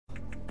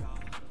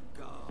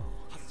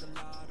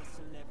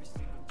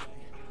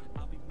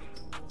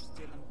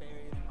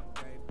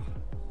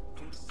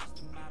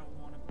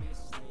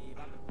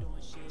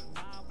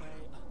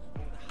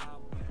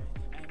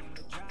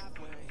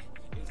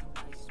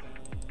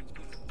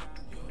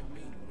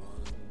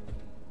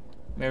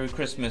Merry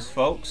Christmas,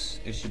 folks.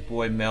 It's your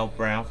boy Mel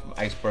Brown from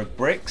Iceberg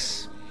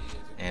Bricks,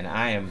 and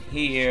I am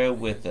here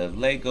with a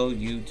Lego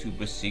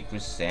YouTuber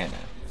Secret Santa.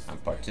 I'm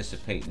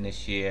participating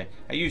this year.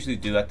 I usually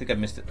do. I think I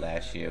missed it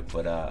last year,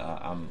 but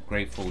I'm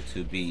grateful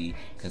to be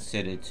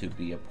considered to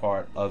be a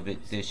part of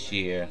it this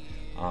year.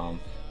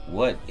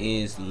 What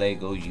is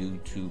Lego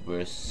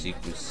YouTuber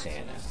Secret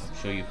Santa? I'm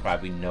sure you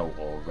probably know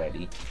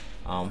already.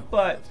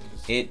 But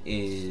it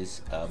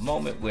is a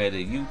moment where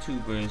the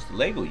YouTubers, the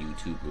Lego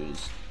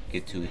YouTubers,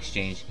 get to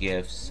exchange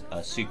gifts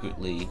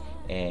secretly,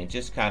 and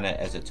just kind of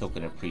as a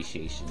token of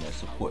appreciation of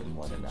supporting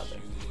one another.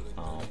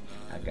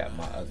 I got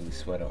my ugly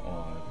sweater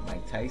on,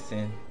 Mike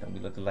Tyson. Don't be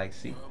looking like,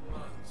 see?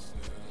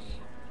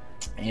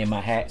 And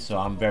my hat, so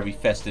I'm very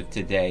festive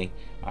today.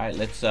 All right,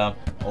 let's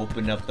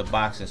open up the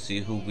box and see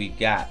who we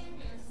got.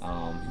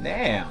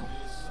 Now,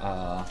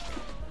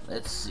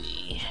 let's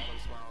see.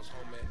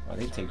 Oh,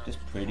 they take this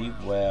pretty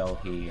well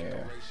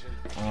here.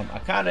 I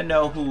kind of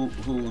know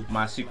who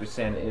my Secret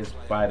Santa is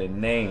by the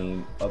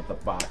name of the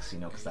box, you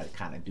know, because I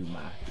kind of do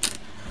my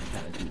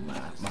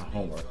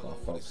homework on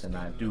folks, and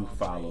I do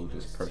follow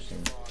this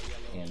person,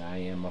 and I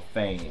am a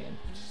fan,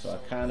 so I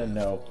kind of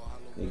know.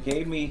 They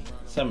gave me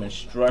some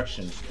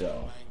instructions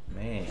though.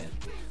 Man,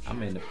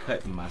 I'm into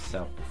cutting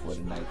myself before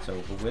the night's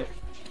over with.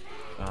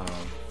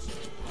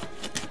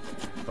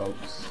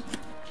 Folks,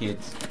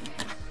 kids,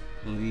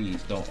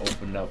 please don't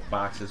open up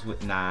boxes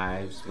with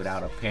knives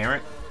without a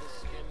parent.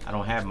 I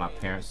don't have my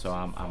parents, so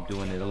I'm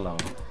doing it alone.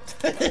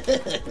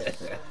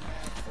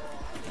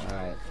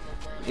 Alright.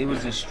 It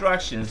was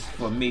instructions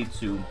for me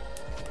to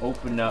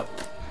open up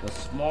the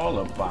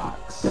smaller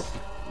box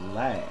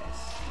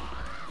last.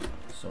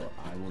 So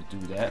I will do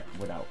that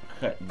without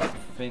cutting my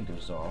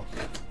fingers off.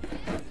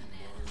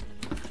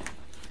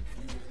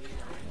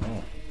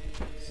 Oh,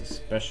 it's a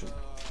special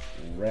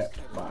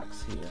wrapped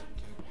box here.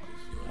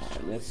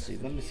 Alright, let's see.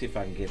 Let me see if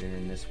I can get it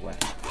in this way.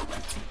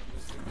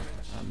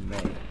 I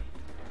may.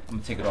 I'm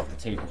gonna take it off the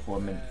table for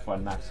a minute before I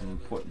knock some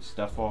important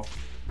stuff off.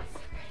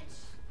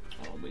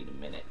 Oh, wait a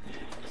minute.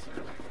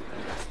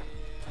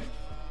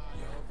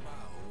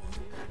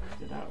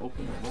 Did I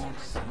open the wrong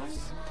side?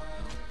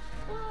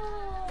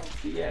 Oh,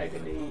 the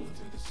agony.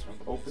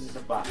 Open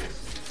the box.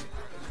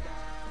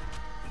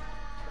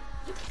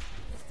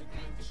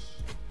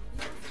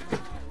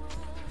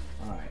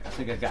 Alright, I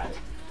think I got it.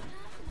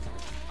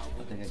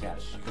 I think I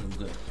think I'm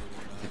good. I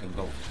think I'm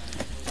going.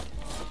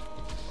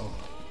 Oh,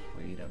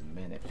 wait a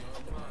minute.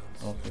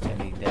 I don't think I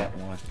need that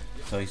one.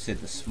 So he said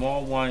the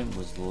small one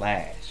was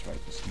last,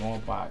 right? The small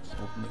box.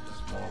 Open up the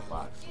small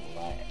box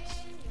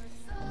last.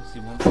 Let me see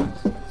one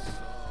box.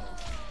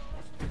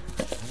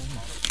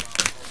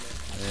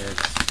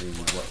 Let's see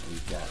what we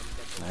got.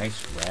 Nice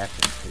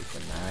wrapping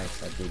paper.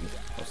 Nice. I dig it.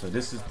 Oh, so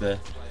this is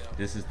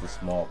the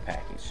small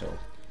package. So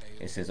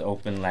it says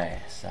open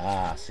last.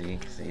 Ah, see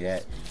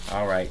that?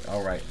 All right.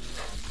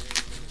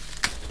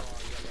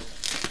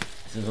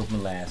 It says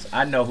open last.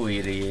 I know who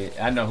it is.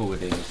 And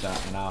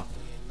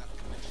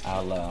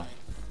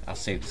I'll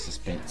save the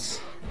suspense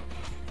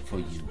for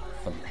you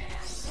for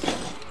last.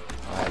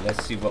 All right,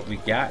 let's see what we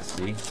got.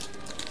 See,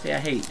 I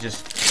hate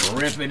just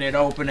ripping it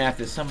open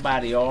after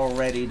somebody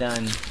already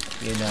done.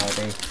 You know,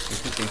 they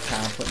took their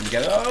time putting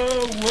together.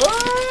 Oh,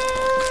 what?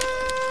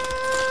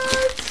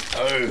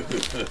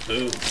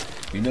 Oh,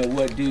 you know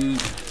what,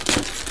 dude?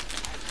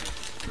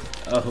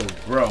 Oh,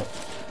 bro,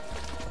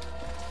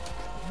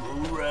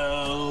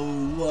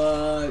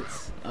 what?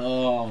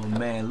 Oh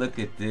man, look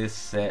at this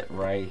set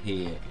right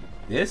here.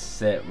 This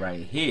set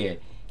right here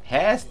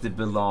has to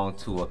belong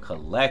to a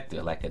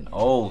collector, like an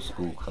old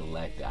school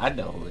collector. I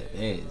know who it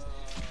is,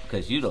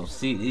 because you don't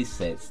see these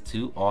sets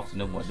too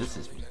often anymore. This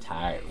is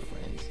retired,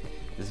 friends.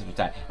 This is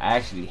retired. I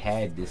actually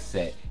had this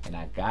set, and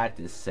I got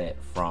this set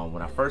from,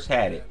 when I first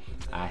had it,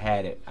 I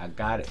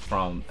got it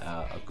from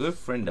a good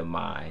friend of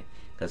mine,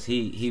 because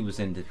he was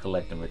into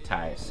collecting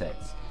retired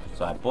sets.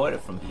 So I bought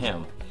it from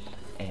him.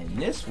 And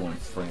this one,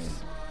 friend,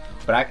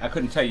 but I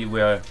couldn't tell you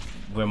where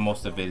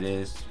most of it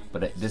is,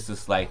 but this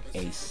is like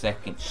a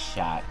second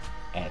shot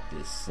at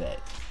this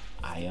set.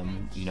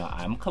 I'm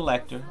a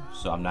collector,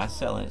 so I'm not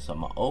selling it, so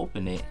I'm gonna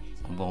open it,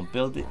 I'm gonna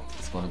build it,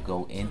 it's gonna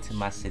go into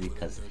my city,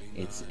 because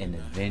it's an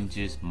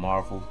Avengers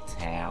Marvel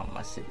town.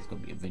 My city's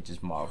gonna be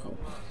Avengers Marvel.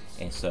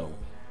 And so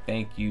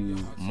thank you,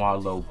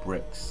 Marlo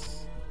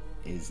Bricks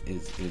is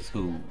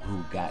who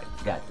got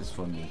this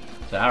for me.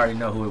 So I already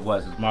know who it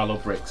was. It's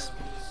Marlo Bricks.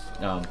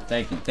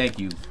 Thank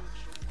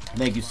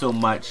you so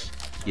much.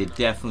 You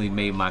definitely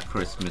made my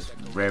Christmas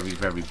very,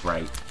 very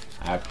bright.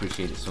 I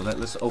appreciate it. So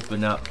let's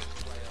open up.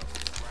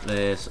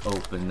 Let's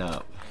open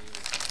up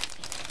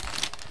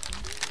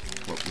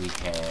what we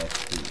have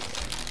here.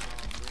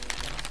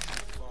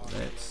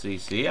 Let's see.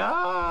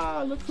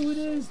 Look who it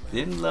is.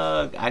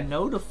 Dinlug. I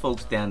know the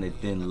folks down at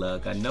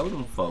Dinlug. I know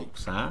them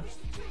folks, huh?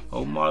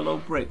 Oh, Marlo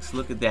Bricks.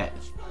 Look at that.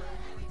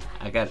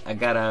 I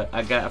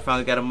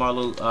finally got a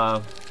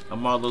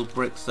Marlo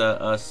Bricks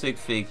sig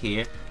fig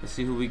here. Let's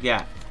see who we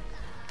got.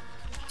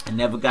 I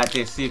never got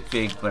their sig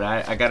fig, but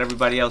I got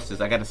everybody else's.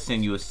 I gotta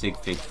send you a sig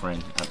fig,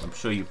 friend. I'm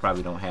sure you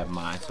probably don't have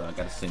mine, so I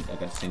gotta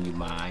send you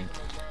mine.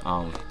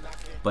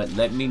 But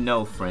let me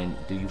know, friend.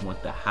 Do you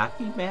want the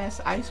Hockey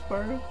Mask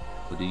iceberg,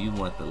 or do you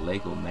want the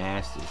Lego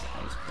Masters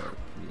iceberg?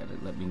 You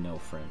gotta let me know,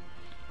 friend.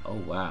 Oh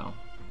wow,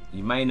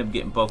 you might end up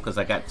getting both because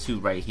I got two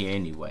right here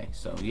anyway.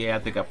 So yeah, I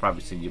think I'll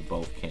probably send you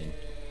both, Ken.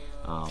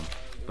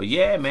 But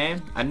yeah,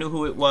 man, I knew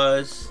who it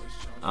was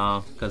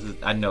because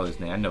I know his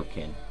name. I know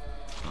Ken.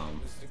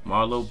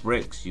 Marlo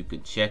Bricks. You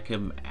can check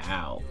him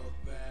out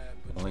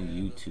on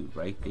YouTube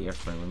right there,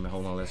 friend.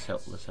 Hold on, let's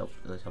help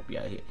you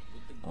out here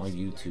on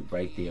YouTube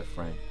right there,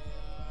 friend.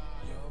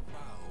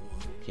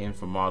 Ken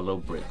from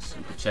Marlo Bricks.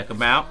 You can check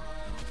him out.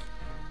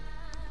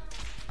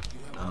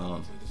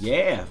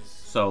 Yeah.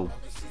 So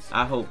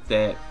I hope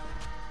that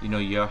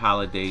your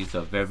holidays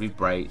are very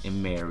bright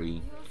and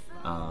merry.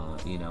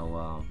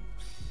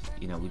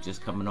 We're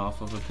just coming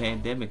off of a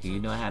pandemic, and you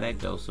know how that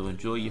goes. So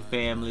enjoy your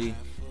family,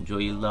 enjoy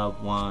your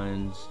loved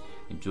ones,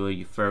 enjoy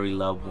your furry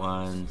loved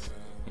ones,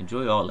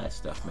 enjoy all that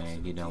stuff,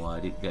 man.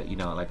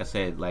 Like I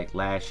said, like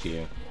last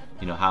year,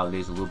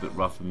 holidays a little bit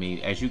rough for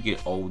me. As you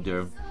get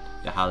older,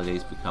 the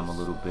holidays become a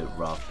little bit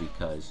rough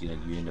because you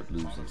end up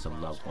losing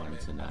some loved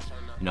ones, and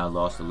I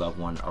lost a loved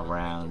one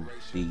around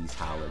these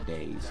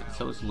holidays,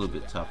 so it's a little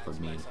bit tough for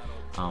me.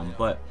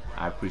 But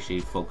I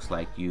appreciate folks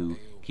like you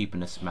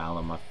keeping a smile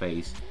on my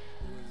face.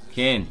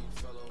 Ken,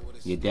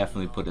 you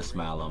definitely put a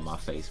smile on my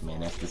face,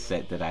 man. That's the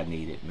set that I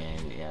needed, man.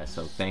 Yeah,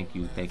 so thank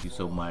you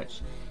so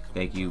much.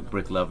 Thank you,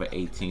 Brick Lover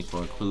 18,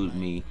 for including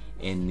me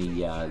in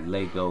the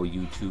Lego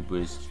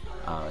YouTubers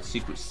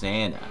Secret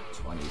Santa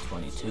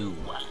 2022.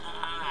 What?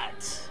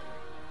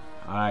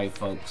 All right,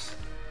 folks.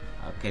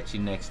 I'll catch you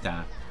next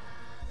time.